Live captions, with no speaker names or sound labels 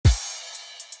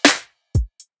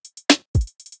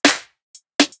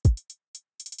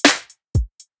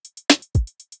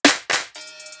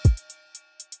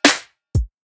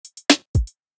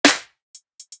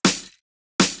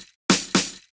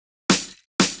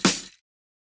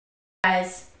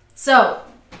Guys, so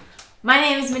my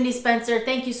name is Mindy Spencer.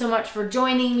 Thank you so much for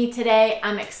joining me today.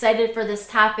 I'm excited for this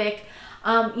topic.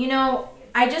 I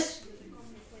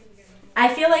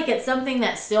feel like it's something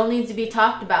that still needs to be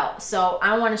talked about. So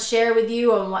I want to share with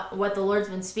you on what the Lord's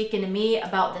been speaking to me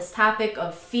about this topic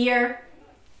of fear.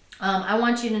 I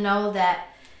want you to know that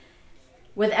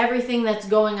with everything that's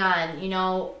going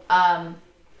on,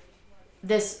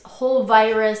 this whole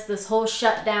virus, this whole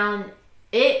shutdown,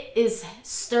 it is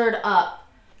stirred up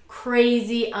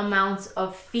crazy amounts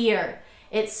of fear.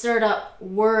 It stirred up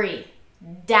worry,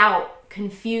 doubt,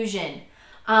 confusion.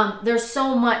 There's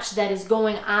so much that is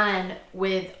going on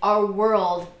with our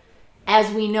world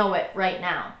as we know it right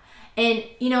now. And,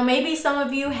 maybe some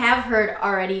of you have heard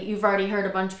already, you've already heard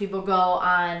a bunch of people go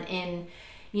on and,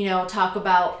 talk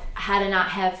about how to not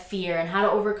have fear and how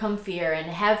to overcome fear and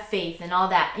have faith and all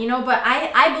that, but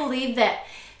I believe that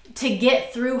to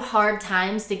get through hard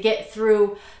times, to get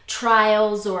through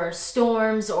trials or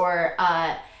storms or,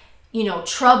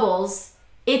 troubles,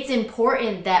 it's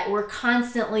important that we're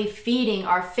constantly feeding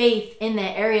our faith in the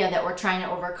area that we're trying to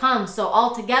overcome. So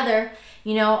altogether,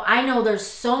 I know there's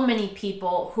so many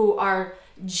people who are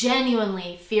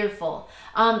genuinely fearful.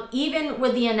 Even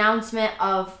with the announcement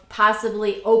of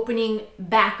possibly opening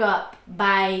back up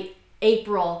by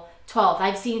April 12th.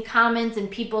 I've seen comments and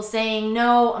people saying,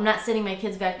 no, I'm not sending my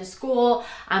kids back to school.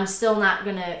 I'm still not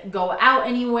going to go out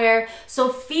anywhere. So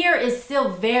fear is still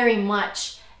very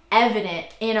much evident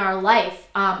in our life.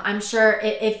 I'm sure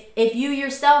if you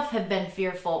yourself have been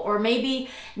fearful, or maybe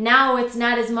now it's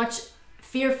not as much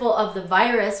fearful of the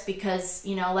virus because,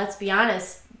 let's be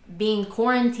honest, being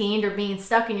quarantined or being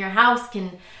stuck in your house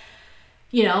can,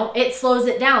 it slows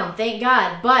it down, thank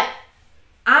God. But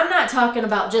I'm not talking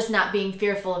about just not being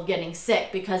fearful of getting sick,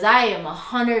 because I am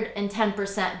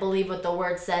 110% believe what the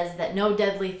word says, that no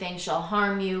deadly thing shall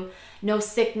harm you, no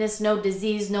sickness, no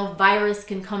disease, no virus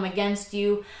can come against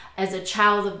you as a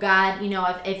child of God.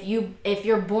 If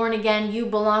you're born again, you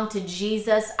belong to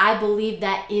Jesus. I believe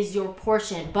that is your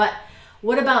portion. But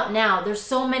what about now? There's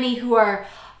so many who are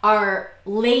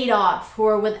laid off, who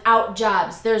are without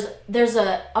jobs. There's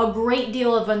a great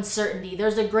deal of uncertainty.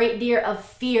 There's a great deal of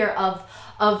fear of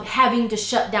having to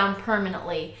shut down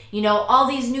permanently. All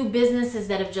these new businesses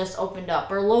that have just opened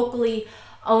up, or locally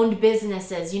owned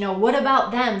businesses, what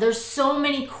about them? There's so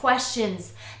many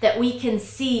questions that we can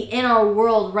see in our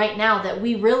world right now that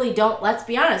we really don't, let's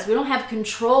be honest, we don't have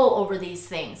control over these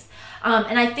things.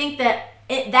 And I think that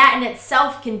that in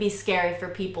itself can be scary for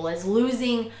people, is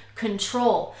losing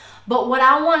control. But what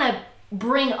I want to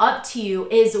bring up to you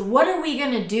is, what are we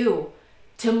going to do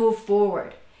to move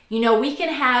forward? We can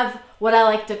have what I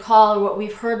like to call, or what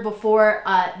we've heard before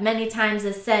many times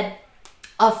is said,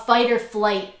 a fight or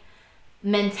flight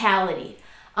mentality.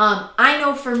 I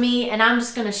know for me, and I'm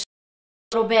just going to share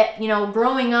a little bit,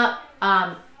 growing up,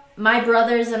 my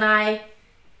brothers and I,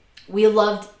 we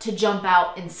loved to jump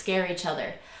out and scare each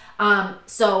other.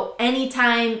 So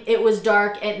anytime it was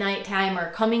dark at nighttime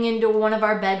or coming into one of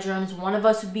our bedrooms, one of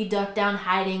us would be ducked down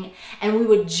hiding, and we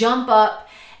would jump up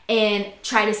and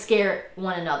try to scare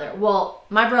one another. Well,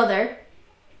 my brother,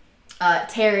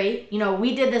 Terry,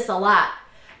 we did this a lot.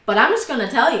 But I'm just going to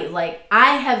tell you,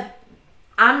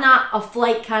 I'm not a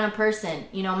flight kind of person.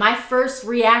 My first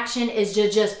reaction is to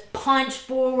just punch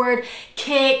forward,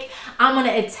 kick. I'm going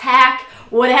to attack.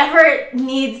 Whatever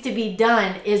needs to be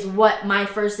done is what my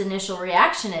first initial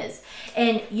reaction is.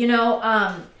 And,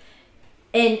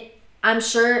 and I'm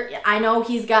sure, I know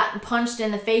he's gotten punched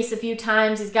in the face a few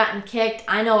times. He's gotten kicked.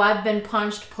 I know I've been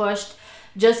punched, pushed,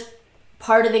 just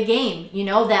part of the game,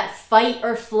 that fight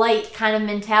or flight kind of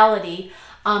mentality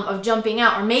of jumping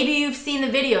out. Or maybe you've seen the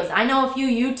videos. I know a few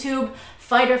YouTube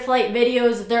fight or flight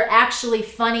videos. They're actually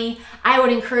funny. I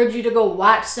would encourage you to go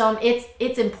watch some.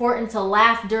 It's important to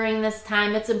laugh during this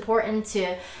time. It's important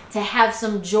to have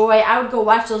some joy. I would go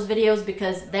watch those videos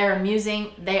because they're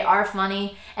amusing. They are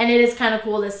funny. And it is kind of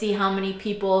cool to see how many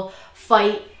people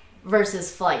fight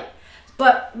versus flight.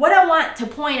 But what I want to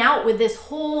point out with this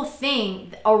whole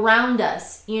thing around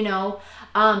us,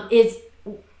 is,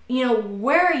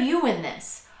 where are you in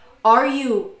this? Are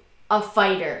you a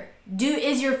fighter?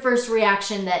 Is your first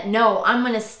reaction that, no, I'm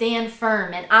going to stand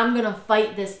firm and I'm going to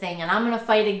fight this thing and I'm going to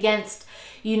fight against,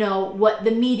 what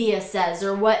the media says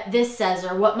or what this says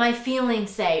or what my feelings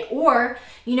say? Or,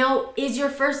 is your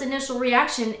first initial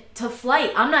reaction to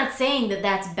flight? I'm not saying that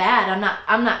that's bad.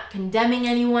 I'm not condemning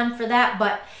anyone for that.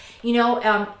 But,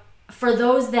 for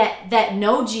those that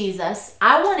know Jesus,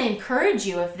 I want to encourage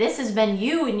you, if this has been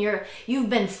you and you've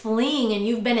been fleeing and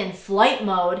you've been in flight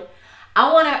mode,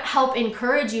 I want to help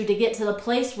encourage you to get to the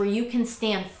place where you can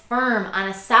stand firm on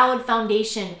a solid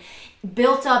foundation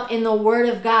built up in the Word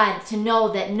of God to know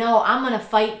that, no, I'm going to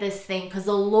fight this thing because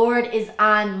the Lord is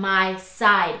on my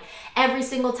side every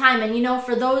single time. And,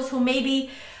 for those who maybe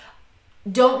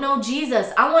don't know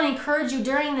Jesus, I want to encourage you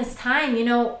during this time,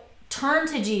 turn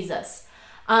to Jesus.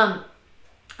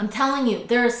 I'm telling you,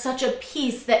 there is such a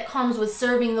peace that comes with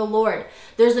serving the Lord.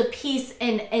 There's a peace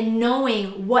in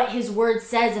knowing what his word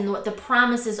says and what the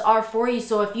promises are for you.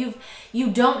 So if you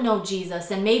don't know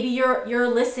Jesus and maybe you're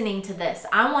listening to this,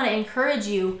 I want to encourage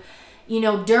you,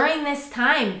 during this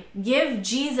time, give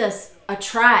Jesus a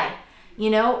try.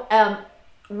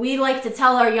 We like to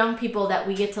tell our young people that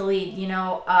we get to lead,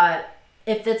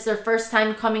 if it's their first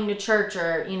time coming to church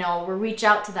or, we reach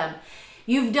out to them.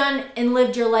 You've done and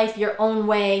lived your life your own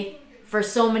way for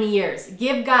so many years.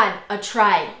 Give God a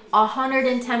try,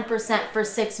 110% for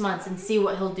 6 months, and see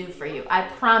what he'll do for you. I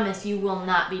promise you will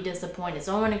not be disappointed.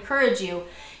 So I want to encourage you,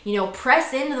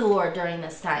 press into the Lord during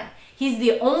this time. He's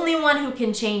the only one who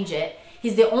can change it.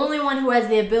 He's the only one who has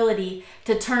the ability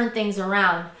to turn things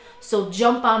around. So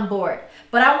jump on board.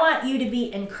 But I want you to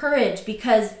be encouraged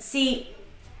because, see,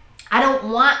 I don't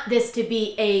want this to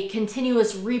be a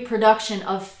continuous reproduction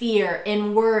of fear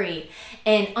and worry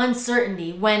and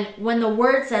uncertainty when the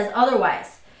word says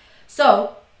otherwise.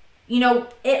 So,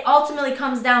 it ultimately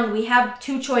comes down, we have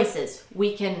two choices.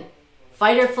 We can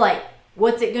fight or flight.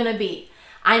 What's it going to be?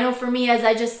 I know for me, as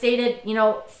I just stated,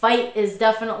 fight is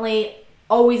definitely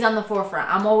always on the forefront.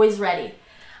 I'm always ready.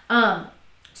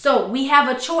 So we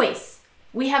have a choice.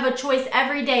 We have a choice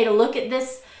every day to look at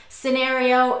this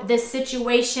scenario, this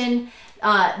situation,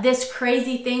 this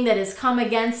crazy thing that has come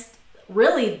against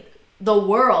really the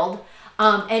world,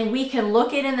 and we can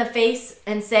look it in the face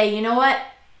and say, you know what?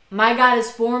 My God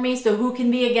is for me, so who can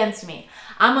be against me?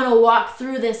 I'm going to walk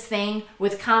through this thing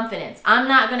with confidence. I'm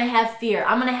not going to have fear.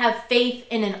 I'm going to have faith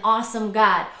in an awesome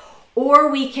God. Or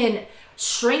we can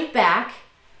shrink back,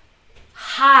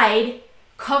 hide,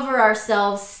 cover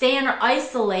ourselves, stay and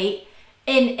isolate,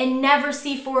 and never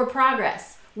see forward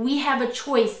progress. We have a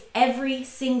choice every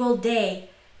single day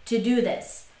to do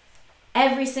this.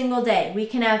 Every single day. We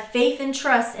can have faith and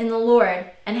trust in the Lord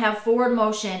and have forward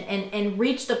motion and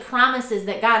reach the promises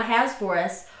that God has for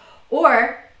us.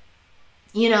 Or,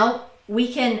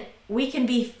 we can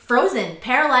be frozen,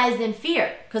 paralyzed in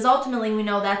fear, because ultimately we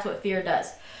know that's what fear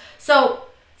does. So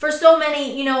for so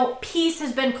many, peace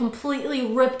has been completely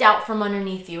ripped out from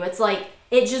underneath you. It's like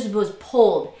it just was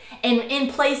pulled. And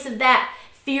in place of that,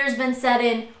 fear's been set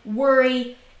in,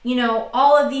 worry,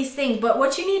 all of these things. But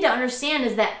what you need to understand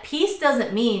is that peace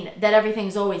doesn't mean that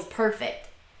everything's always perfect.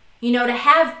 To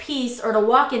have peace or to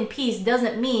walk in peace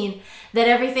doesn't mean that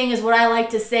everything is what I like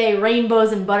to say,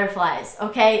 rainbows and butterflies,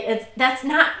 okay? That's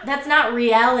not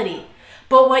reality.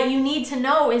 But what you need to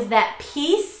know is that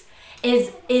peace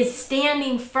is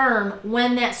standing firm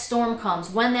when that storm comes,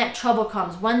 when that trouble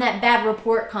comes, when that bad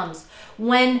report comes,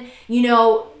 when,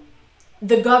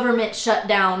 the government shut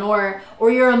down or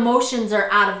your emotions are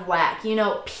out of whack.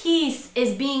 Peace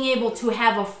is being able to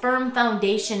have a firm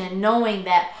foundation and knowing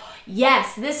that,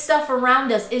 yes, this stuff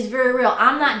around us is very real.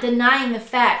 I'm not denying the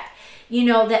fact,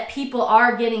 that people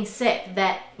are getting sick,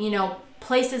 that,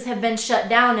 places have been shut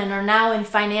down and are now in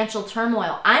financial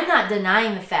turmoil. I'm not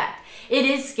denying the fact. It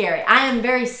is scary. I am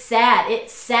very sad. It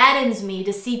saddens me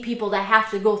to see people that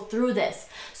have to go through this.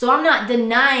 So I'm not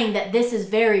denying that this is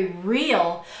very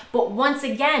real, but once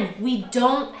again, we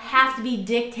don't have to be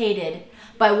dictated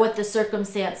by what the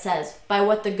circumstance says, by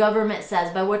what the government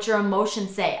says, by what your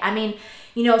emotions say. I mean,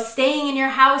 staying in your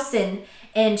house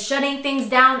and shutting things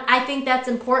down, I think that's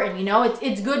important.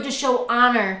 It's good to show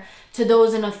honor to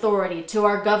those in authority, to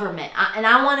our government. And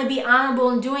I want to be honorable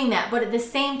in doing that. But at the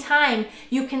same time,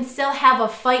 you can still have a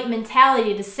fight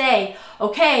mentality to say,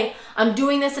 okay, I'm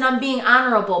doing this and I'm being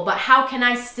honorable, but how can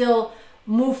I still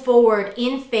move forward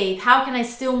in faith? How can I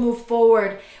still move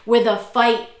forward with a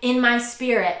fight in my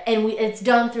spirit? And it's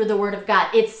done through the word of God.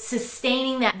 It's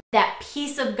sustaining that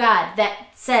peace of God that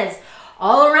says,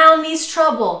 all around me's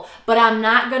trouble, but I'm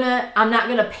not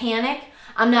gonna panic.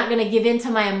 I'm not going to give in to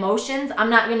my emotions. I'm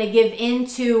not going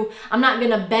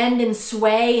to bend and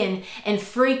sway and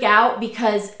freak out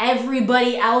because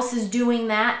everybody else is doing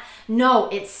that. No,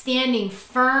 it's standing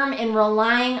firm and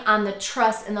relying on the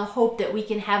trust and the hope that we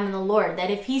can have in the Lord. That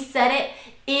if he said it,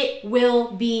 it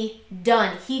will be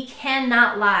done. He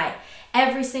cannot lie.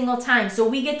 Every single time. So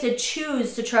we get to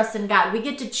choose to trust in God. We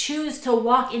get to choose to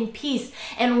walk in peace.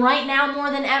 And right now, more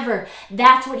than ever,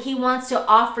 that's what he wants to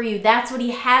offer you. That's what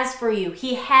he has for you.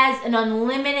 He has an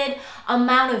unlimited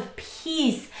amount of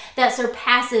peace that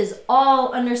surpasses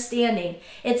all understanding.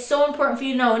 It's so important for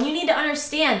you to know. And you need to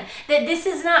understand that this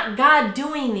is not God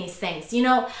doing these things.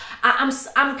 I'm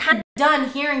kind of done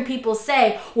hearing people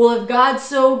say, well, if God's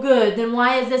so good, then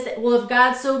why is this? Well, if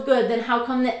God's so good, then how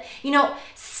come that,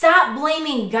 stop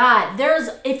blaming God.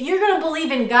 If you're going to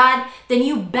believe in God, then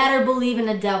you better believe in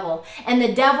the devil. And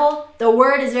the devil, the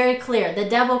word is very clear. The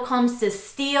devil comes to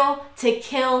steal, to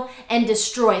kill, and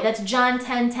destroy. That's John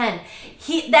 10:10.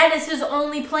 That is his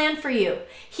only plan for you.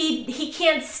 He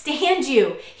can't stand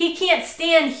you. He can't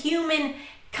stand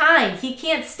humankind. He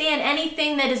can't stand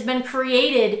anything that has been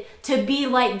created to be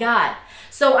like God.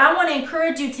 So I want to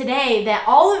encourage you today that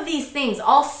all of these things,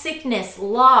 all sickness,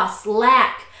 loss,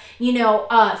 lack,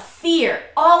 fear,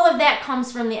 all of that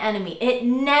comes from the enemy. It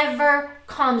never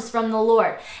comes from the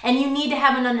Lord. And you need to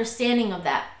have an understanding of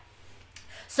that.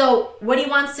 So what he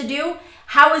wants to do,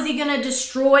 how is he going to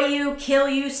destroy you, kill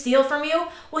you, steal from you?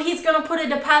 Well, he's going to put a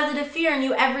deposit of fear in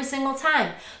you every single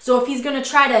time. So if he's going to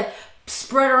try to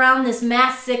spread around this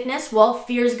mass sickness, well,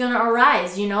 fear is going to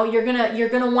arise. You're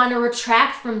going to want to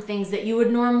retract from things that you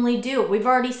would normally do. We've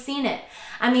already seen it.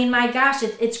 I mean, my gosh,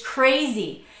 it's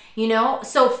crazy.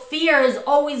 So fear is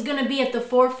always going to be at the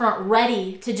forefront,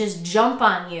 ready to just jump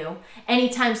on you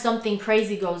anytime something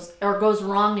crazy goes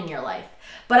wrong in your life.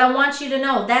 But I want you to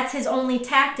know that's his only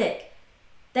tactic.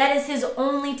 That is his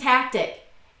only tactic,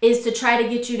 is to try to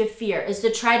get you to fear, is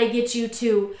to try to get you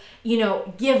to,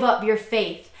 give up your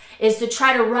faith, is to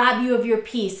try to rob you of your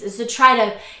peace, is to try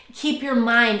to keep your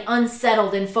mind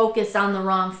unsettled and focused on the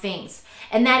wrong things.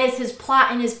 And that is his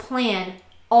plot and his plan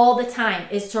all the time,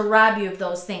 is to rob you of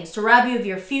those things, to rob you of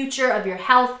your future, of your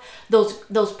health,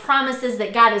 those promises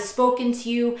that God has spoken to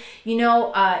you,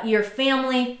 your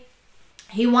family.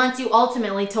 He wants you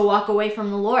ultimately to walk away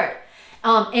from the Lord.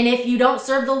 And if you don't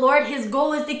serve the Lord, his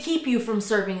goal is to keep you from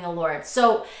serving the Lord.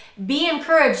 So be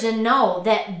encouraged and know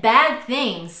that bad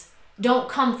things don't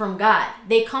come from God.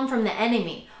 They come from the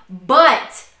enemy.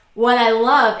 But what I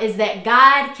love is that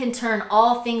God can turn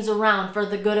all things around for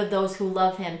the good of those who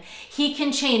love him. He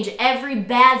can change every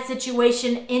bad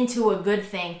situation into a good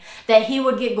thing, that he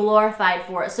would get glorified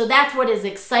for it. So that's what is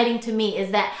exciting to me,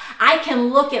 is that I can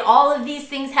look at all of these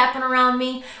things happen around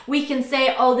me. We can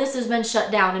say, oh, this has been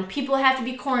shut down and people have to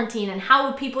be quarantined, and how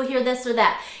will people hear this or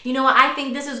that? You know what? I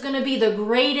think this is going to be the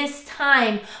greatest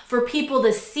time for people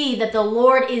to see that the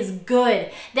Lord is good,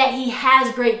 that he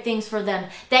has great things for them,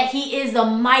 that he is the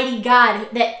mighty God,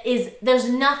 there's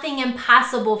nothing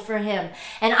impossible for him.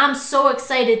 And I'm so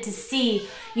excited to see,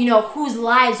 whose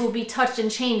lives will be touched and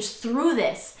changed through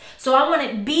this. So I want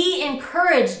to be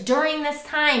encouraged during this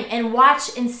time and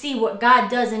watch and see what God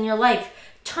does in your life.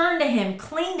 Turn to him,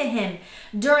 cling to him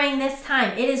during this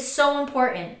time. It is so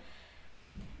important.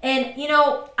 And,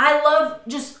 I love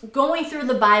just going through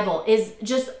the Bible is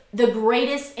just the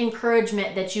greatest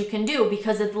encouragement that you can do,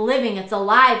 because it's living, it's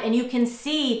alive, and you can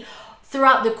see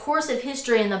throughout the course of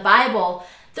history in the Bible,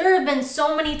 there have been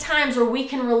so many times where we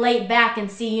can relate back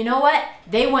and see, you know what?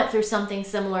 They went through something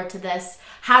similar to this.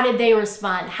 How did they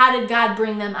respond? How did God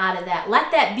bring them out of that?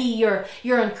 Let that be your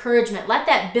encouragement. Let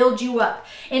that build you up.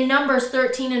 In Numbers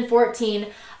 13 and 14,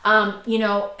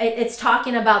 it's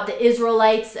talking about the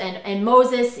Israelites and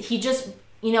Moses. He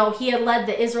had led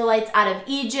the Israelites out of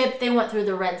Egypt. They went through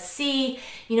the Red Sea.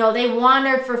 They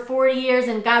wandered for 40 years,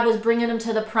 and God was bringing them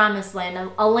to the promised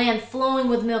land, a land flowing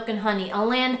with milk and honey, a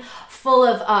land full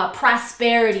of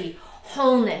prosperity,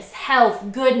 wholeness,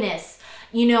 health, goodness,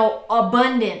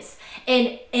 abundance.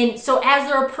 And so as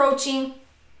they're approaching,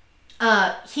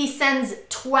 he sends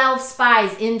 12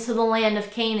 spies into the land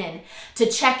of Canaan to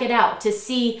check it out, to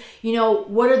see,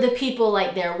 what are the people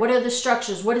like there? What are the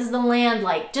structures? What is the land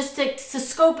like? Just to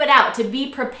scope it out, to be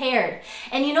prepared.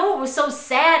 And what was so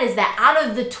sad is that out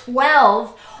of the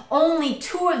 12, only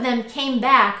 2 of them came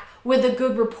back with a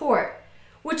good report,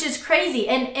 which is crazy.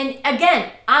 And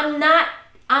again, I'm not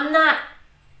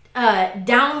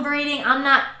downgrading. I'm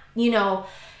not,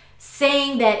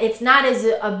 saying that it's not as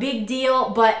a big deal,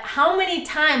 but how many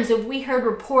times have we heard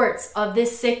reports of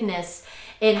this sickness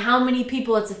and how many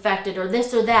people it's affected, or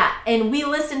this or that, and we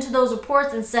listen to those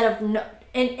reports instead of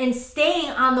and staying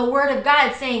on the word of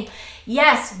God, saying,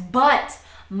 yes, but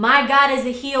my God is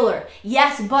a healer.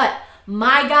 Yes, but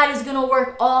my God is going to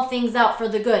work all things out for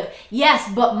the good.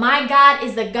 Yes, but my God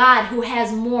is the God who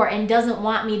has more and doesn't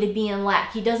want me to be in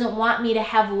lack. He doesn't want me to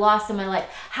have loss in my life.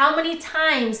 How many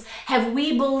times have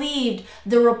we believed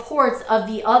the reports of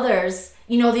the others,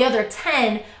 the other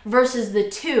 10 versus the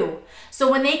 2?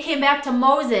 So when they came back to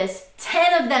Moses,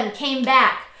 10 of them came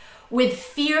back with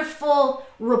fearful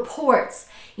reports.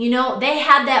 You know, they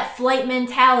had that flight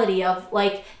mentality of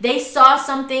like, they saw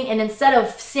something and instead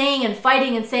of saying and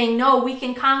fighting and saying, no, we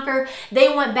can conquer,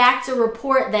 they went back to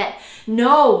report that,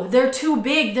 no, they're too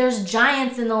big. There's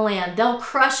giants in the land. They'll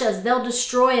crush us. They'll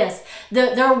destroy us.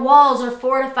 Their walls are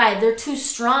fortified. They're too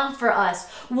strong for us.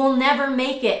 We'll never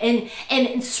make it.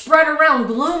 And spread around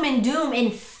gloom and doom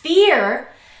and fear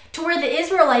to where the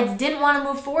Israelites didn't want to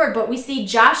move forward. But we see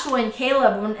Joshua and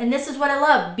Caleb, and this is what I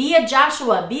love. Be a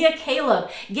Joshua, be a Caleb.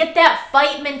 Get that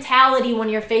fight mentality when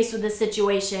you're faced with a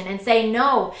situation and say,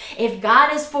 no, if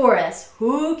God is for us,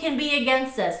 who can be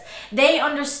against us? They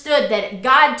understood that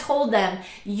God told them,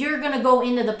 you're going to go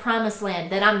into the promised land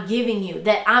that I'm giving you,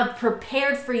 that I'm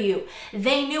prepared for you.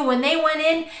 They knew when they went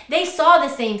in, they saw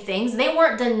the same things. They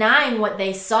weren't denying what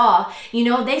they saw. You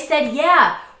know, they said,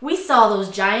 yeah, we saw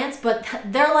those giants, but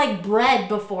they're like bread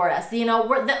before us. You know,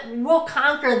 we'll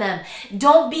conquer them.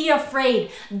 Don't be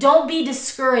afraid. Don't be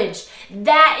discouraged.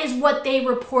 That is what they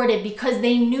reported because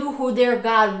they knew who their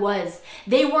God was.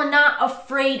 They were not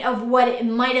afraid of what it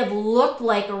might have looked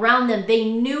like around them. They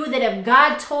knew that if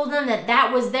God told them that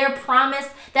that was their promise,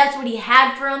 that's what he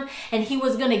had for them, and he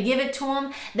was going to give it to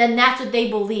them, then that's what they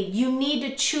believed. You need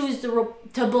to choose to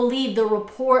believe the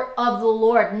report of the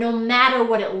Lord, no matter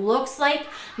what it looks like,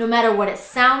 no matter what it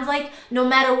sounds like, no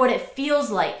matter what it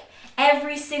feels like,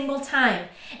 every single time.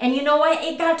 And you know what?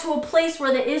 It got to a place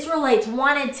where the Israelites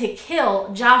wanted to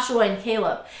kill Joshua and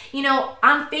Caleb. You know,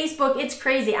 on Facebook, it's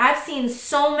crazy. I've seen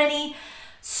so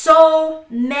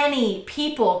many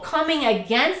people coming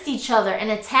against each other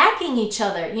and attacking each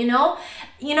other. You know,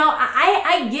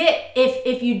 I get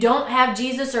if you don't have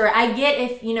Jesus, or I get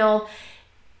if, you know,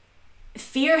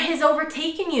 fear has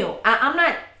overtaken you. I'm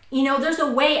not, you know, there's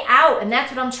a way out, and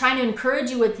that's what I'm trying to encourage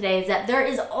you with today, is that there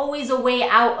is always a way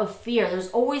out of fear. There's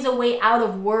always a way out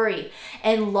of worry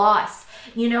and loss,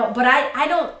 you know, but I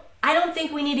don't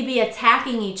think we need to be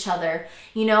attacking each other.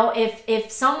 You know,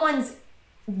 if someone's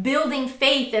building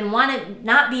faith and want to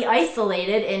not be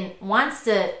isolated and wants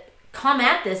to come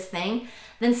at this thing,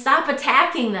 then stop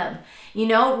attacking them. You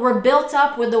know, we're built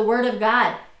up with the word of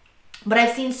God. But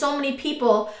I've seen so many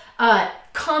people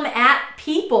come at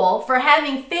people for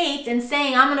having faith and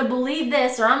saying, I'm going to believe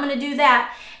this or I'm going to do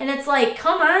that. And it's like,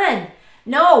 come on.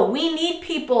 No, we need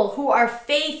people who are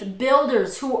faith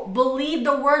builders, who believe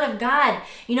the word of God.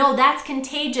 You know, that's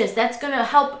contagious. That's going to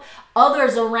help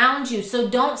others around you. So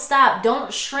don't stop.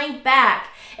 Don't shrink back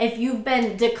if you've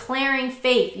been declaring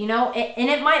faith, you know, and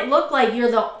it might look like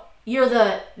you're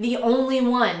the only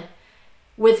one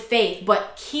with faith,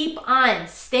 but keep on,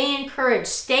 stay encouraged,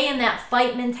 stay in that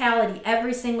fight mentality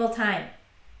every single time.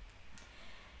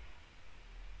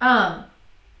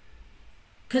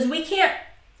 Because we can't,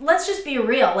 let's just be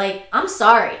real. Like, I'm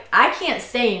sorry, I can't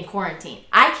stay in quarantine.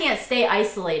 I can't stay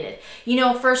isolated. You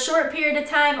know, for a short period of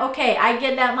time, okay, I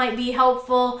get that might be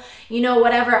helpful, you know,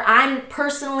 whatever. I'm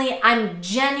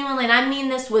genuinely, and I mean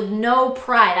this with no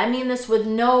pride. I mean this with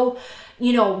no,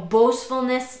 you know,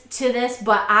 boastfulness to this,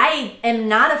 but I am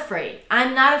not afraid.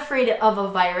 I'm not afraid of a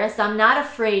virus. I'm not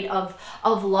afraid of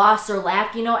loss or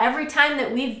lack. You know, every time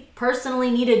that we've personally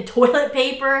needed toilet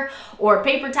paper or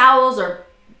paper towels or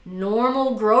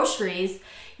normal groceries,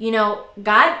 you know,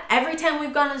 God, every time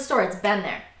we've gone to the store, it's been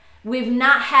there. We've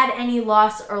not had any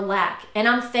loss or lack, and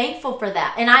I'm thankful for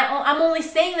that. And I'm only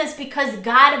saying this because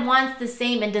God wants the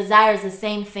same and desires the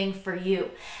same thing for you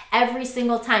every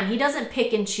single time. He doesn't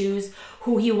pick and choose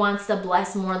who he wants to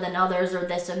bless more than others or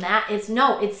this and that. It's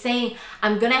saying,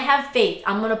 I'm going to have faith.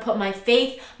 I'm going to put my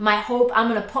faith, my hope, I'm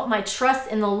going to put my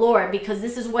trust in the Lord, because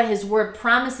this is what his word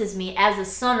promises me as a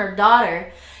son or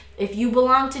daughter. If you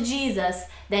belong to Jesus,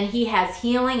 then he has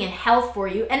healing and health for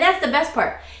you. And that's the best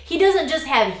part. He doesn't just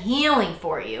have healing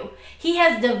for you. He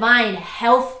has divine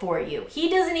health for you. You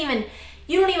don't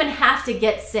even have to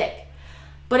get sick.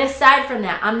 But aside from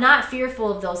that, I'm not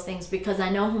fearful of those things because I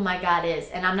know who my God is.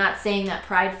 And I'm not saying that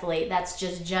pridefully. That's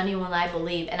just genuine, I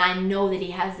believe. And I know that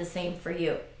he has the same for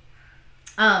you.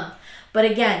 But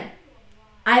again,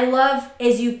 I love,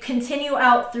 as you continue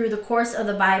out through the course of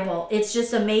the Bible, it's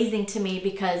just amazing to me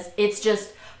because it's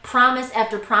just promise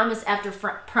after promise after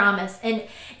promise. And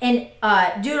in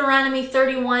Deuteronomy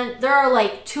 31, there are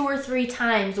like 2 or 3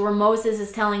 times where Moses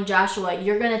is telling Joshua,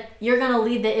 you're gonna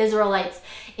lead the Israelites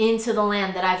into the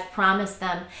land that I've promised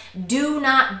them. Do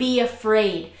not be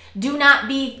afraid. Do not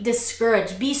be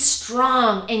discouraged. Be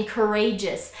strong and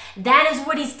courageous. That is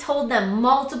what he's told them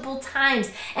multiple times.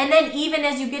 And then even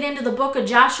as you get into the book of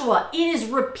Joshua, it is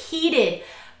repeated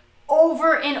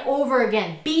over and over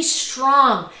again. Be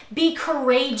strong. Be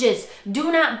courageous.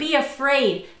 Do not be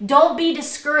afraid. Don't be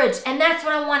discouraged. And that's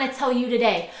what I want to tell you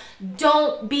today.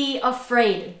 Don't be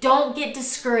afraid. Don't get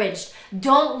discouraged.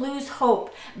 Don't lose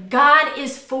hope. God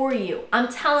is for you. I'm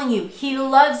telling you, he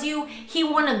loves you. He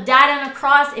wouldn't have died on a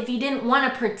cross if he didn't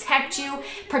want to protect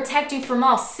you from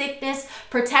all sickness,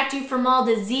 protect you from all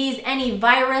disease, any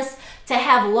virus, to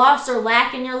have loss or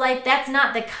lack in your life. That's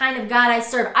not the kind of God I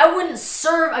serve. I wouldn't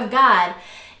serve a God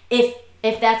if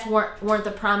that's weren't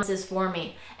the promises for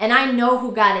me. And I know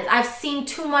who God is. I've seen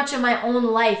too much of my own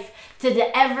life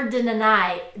to ever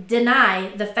deny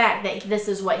the fact that this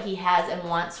is what he has and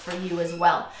wants for you as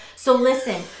well. So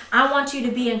listen, I want you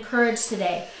to be encouraged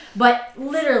today. But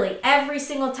literally every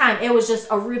single time, it was just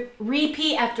a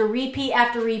repeat after repeat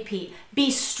after repeat.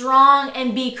 Be strong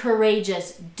and be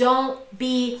courageous. Don't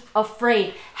be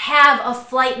afraid. Have a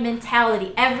flight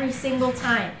mentality every single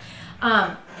time.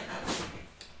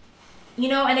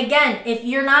 And again, if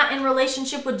you're not in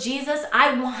relationship with Jesus,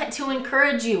 I want to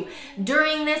encourage you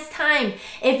during this time.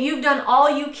 If you've done all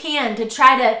you can to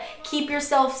try to keep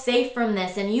yourself safe from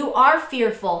this and you are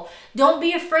fearful, don't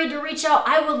be afraid to reach out.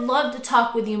 I would love to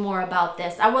talk with you more about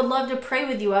this. I would love to pray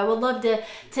with you. I would love to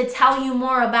tell you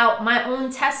more about my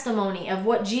own testimony of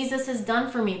what Jesus has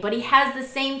done for me. But he has the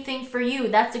same thing for you.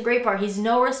 That's the great part. He's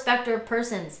no respecter of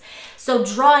persons. So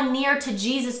draw near to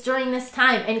Jesus during this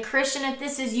time. And Christian, if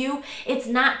this is you, it's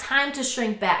not time to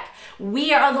shrink back.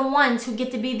 We are the ones who get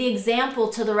to be the example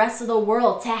to the rest of the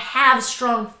world, to have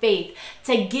strong faith,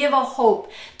 to give a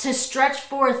hope, to stretch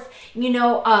forth,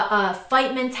 a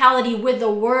fight mentality with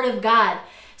the word of God.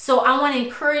 So I want to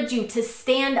encourage you to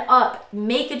stand up,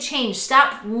 make a change,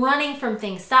 stop running from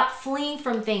things, stop fleeing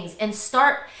from things, and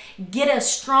get a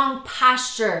strong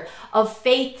posture of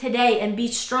faith today and be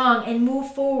strong and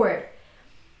move forward.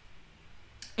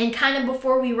 And kind of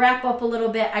before we wrap up a little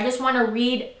bit, I just want to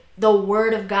read the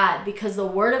word of God, because the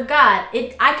word of God,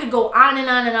 I could go on and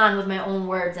on and on with my own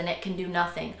words and it can do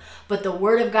nothing. But the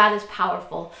word of God is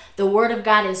powerful. The word of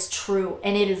God is true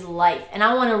and it is life. And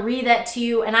I want to read that to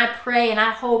you, and I pray and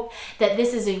I hope that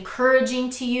this is encouraging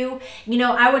to you.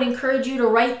 I would encourage you to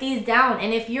write these down.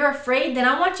 And if you're afraid, then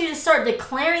I want you to start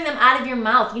declaring them out of your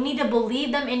mouth. You need to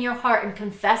believe them in your heart and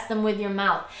confess them with your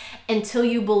mouth until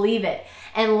you believe it.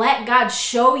 And let God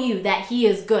show you that he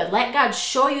is good. Let God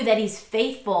show you that he's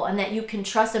faithful and that you can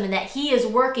trust him and that he is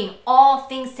working all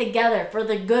things together for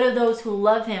the good of those who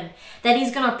love him. That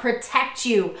he's going to protect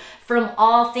you from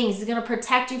all things. He's going to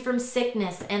protect you from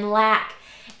sickness and lack.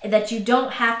 That you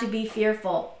don't have to be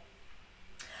fearful.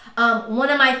 One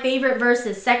of my favorite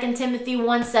verses, 2 Timothy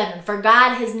 1:7. For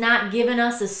God has not given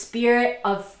us a spirit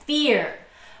of fear,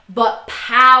 but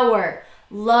power,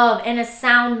 love, and a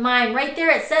sound mind. Right there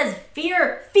it says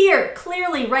fear,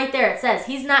 clearly right there it says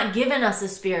he's not given us a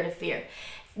spirit of fear.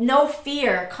 No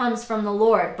fear comes from the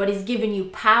Lord, but he's given you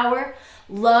power,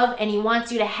 love, and he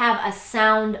wants you to have a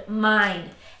sound mind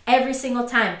every single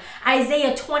time.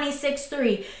 Isaiah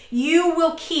 26:3, you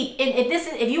will keep,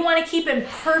 if you want to keep in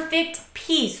perfect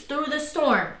peace through the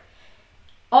storm,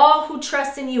 all who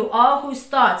trust in you, all whose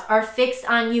thoughts are fixed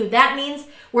on you. That means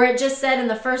where it just said in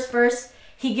the first verse,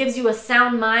 he gives you a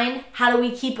sound mind. How do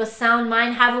we keep a sound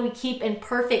mind? How do we keep in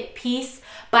perfect peace?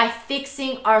 By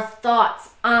fixing our thoughts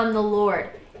on the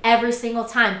Lord every single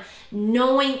time.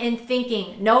 Knowing and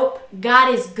thinking, nope,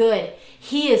 God is good.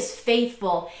 He is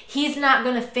faithful. He's not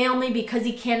going to fail me because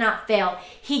he cannot fail.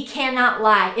 He cannot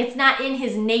lie. It's not in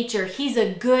his nature. He's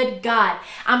a good God.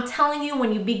 I'm telling you,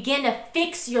 when you begin to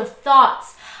fix your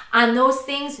thoughts on those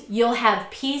things, you'll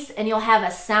have peace and you'll have a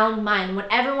sound mind. When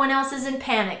everyone else is in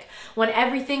panic, when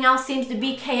everything else seems to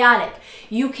be chaotic,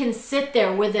 you can sit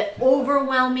there with an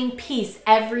overwhelming peace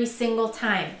every single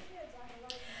time.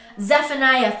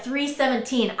 Zephaniah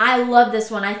 3:17. I love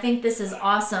this one. I think this is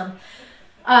awesome.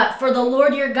 For the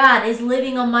Lord your God is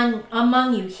living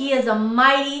among you. He is a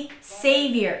mighty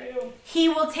Savior. He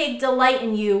will take delight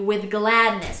in you with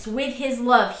gladness. With his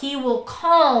love, he will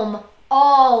calm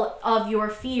all of your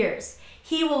fears.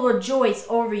 He will rejoice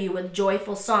over you with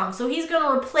joyful songs. So he's going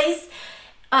to replace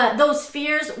those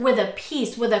fears with a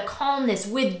peace, with a calmness,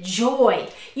 with joy.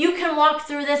 You can walk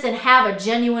through this and have a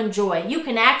genuine joy. You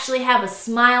can actually have a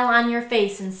smile on your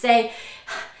face and say,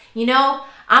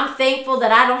 I'm thankful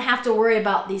that I don't have to worry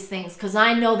about these things because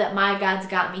I know that my God's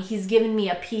got me. He's given me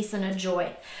a peace and a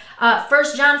joy.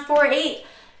 1 John 4:8,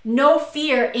 no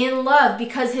fear in love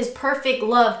because his perfect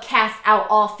love casts out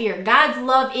all fear. God's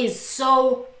love is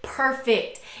so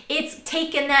perfect. It's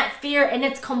taken that fear and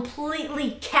it's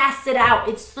completely cast it out.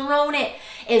 It's thrown it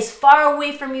as far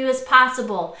away from you as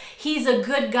possible. He's a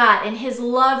good God and his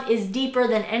love is deeper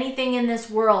than anything in this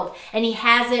world. And he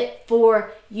has it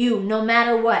for you no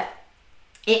matter what.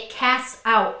 It casts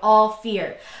out all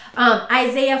fear.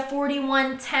 Isaiah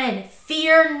 41:10,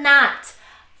 fear not,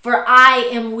 for I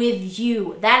am with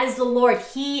you. That is the Lord.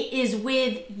 He is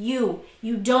with you.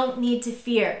 You don't need to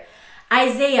fear.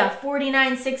 Isaiah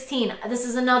 49:16. This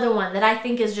is another one that I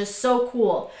think is just so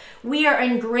cool. We are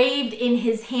engraved in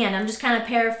his hand. I'm just kind of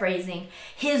paraphrasing.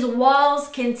 His walls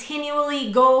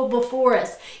continually go before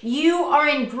us. You are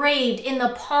engraved in the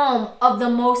palm of the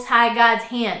Most High God's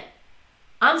hand.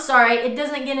 I'm sorry, it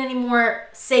doesn't get any more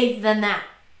safe than that.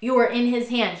 You are in his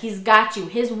hand. He's got you.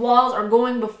 His walls are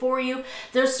going before you.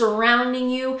 They're surrounding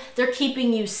you. They're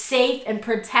keeping you safe and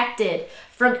protected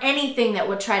from anything that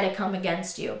would try to come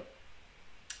against you.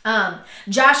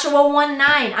 Joshua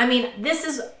 1:9. I mean, this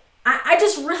is, I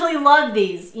just really love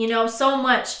these, so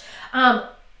much.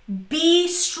 Be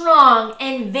strong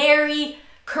and very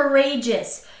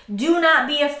courageous. Do not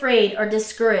be afraid or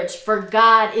discouraged, for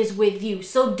God is with you.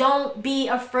 So don't be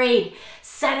afraid.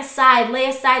 Lay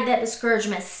aside that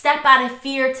discouragement. Step out of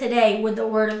fear today with the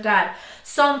word of God.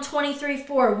 Psalm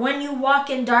 23:4. When you walk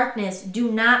in darkness,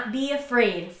 do not be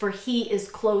afraid, for he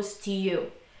is close to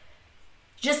you.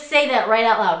 Just say that right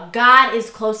out loud. God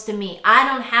is close to me. I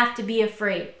don't have to be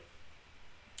afraid.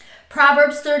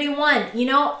 Proverbs 31.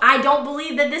 I don't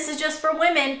believe that this is just for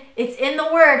women. It's in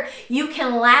the word. You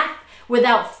can laugh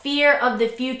without fear of the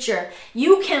future.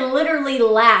 You can literally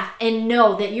laugh and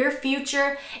know that your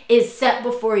future is set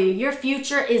before you. Your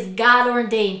future is God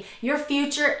ordained. Your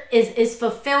future is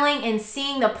fulfilling and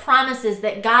seeing the promises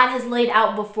that God has laid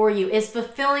out before you, is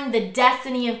fulfilling the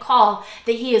destiny and call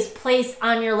that he has placed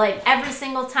on your life every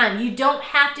single time. You don't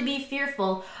have to be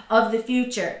fearful of the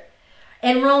future.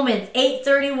 In Romans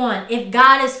 8:31, if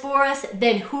God is for us,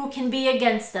 then who can be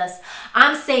against us?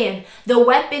 I'm saying the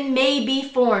weapon may be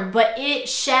formed, but it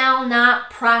shall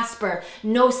not prosper.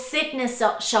 No sickness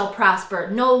shall prosper.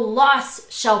 No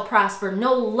loss shall prosper.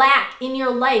 No lack in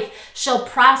your life shall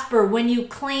prosper when you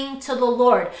cling to the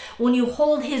Lord, when you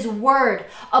hold his word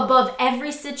above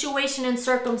every situation and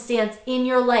circumstance in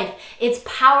your life. It's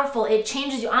powerful. It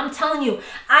changes you. I'm telling you,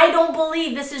 I don't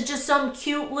believe this is just some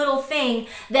cute little thing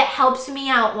that helps me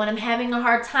out when I'm having a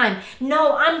hard time.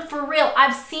 No, I'm for real.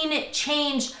 I've seen it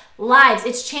change lives.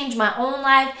 It's changed my own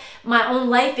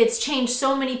life. It's changed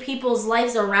so many people's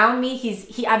lives around me.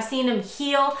 I've seen him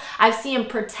heal. I've seen him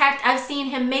protect. I've seen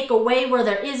him make a way where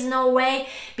there is no way,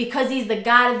 because he's the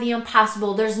God of the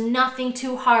impossible. There's nothing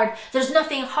too hard. There's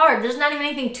nothing hard. There's not even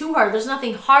anything too hard. There's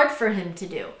nothing hard for him to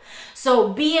do. So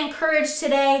be encouraged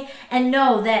today and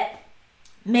know that,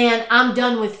 man, I'm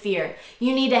done with fear.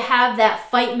 You need to have that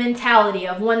fight mentality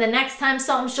of when the next time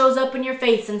something shows up in your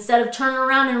face, instead of turning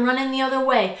around and running the other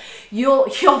way, you'll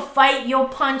fight, you'll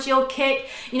punch, you'll kick.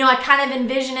 I kind of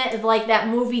envision it as like that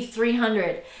movie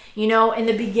 300. In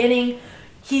the beginning,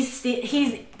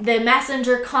 the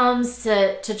messenger comes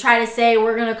to try to say,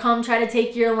 we're going to come try to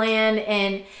take your land.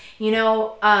 And,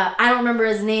 I don't remember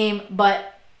his name, but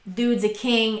dude's a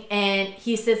king, and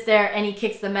he sits there and he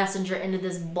kicks the messenger into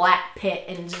this black pit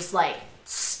and just like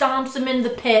stomps him into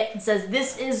the pit and says,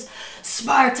 this is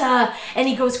Sparta, and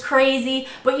he goes crazy.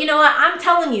 But you know what? I'm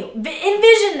telling you,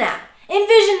 envision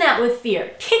that with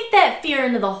fear. Kick that fear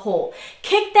into the hole.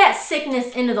 Kick that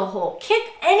sickness into the hole. Kick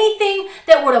anything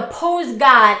that would oppose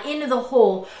God into the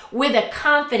hole with a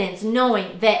confidence,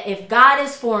 knowing that if God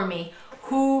is for me,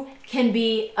 who can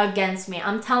be against me?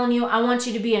 I'm telling you, I want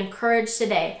you to be encouraged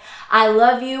today. I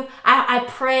love you. I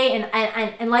pray,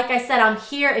 and like I said, I'm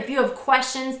here. If you have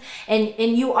questions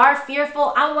and you are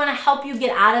fearful, I want to help you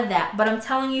get out of that. But I'm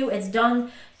telling you, it's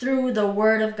done through the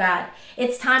word of God.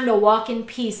 It's time to walk in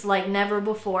peace like never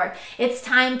before. It's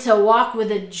time to walk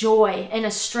with a joy and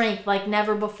a strength like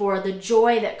never before. The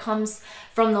joy that comes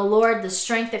from the Lord, the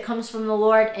strength that comes from the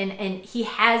Lord, and he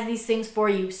has these things for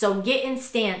you. So get in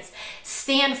stance.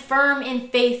 Stand firm in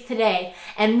faith today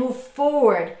and move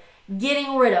forward,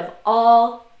 getting rid of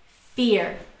all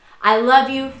fear. I love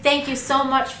you. Thank you so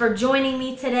much for joining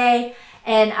me today,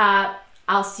 and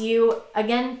I'll see you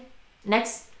again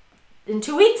in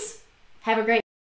 2 weeks. Have a great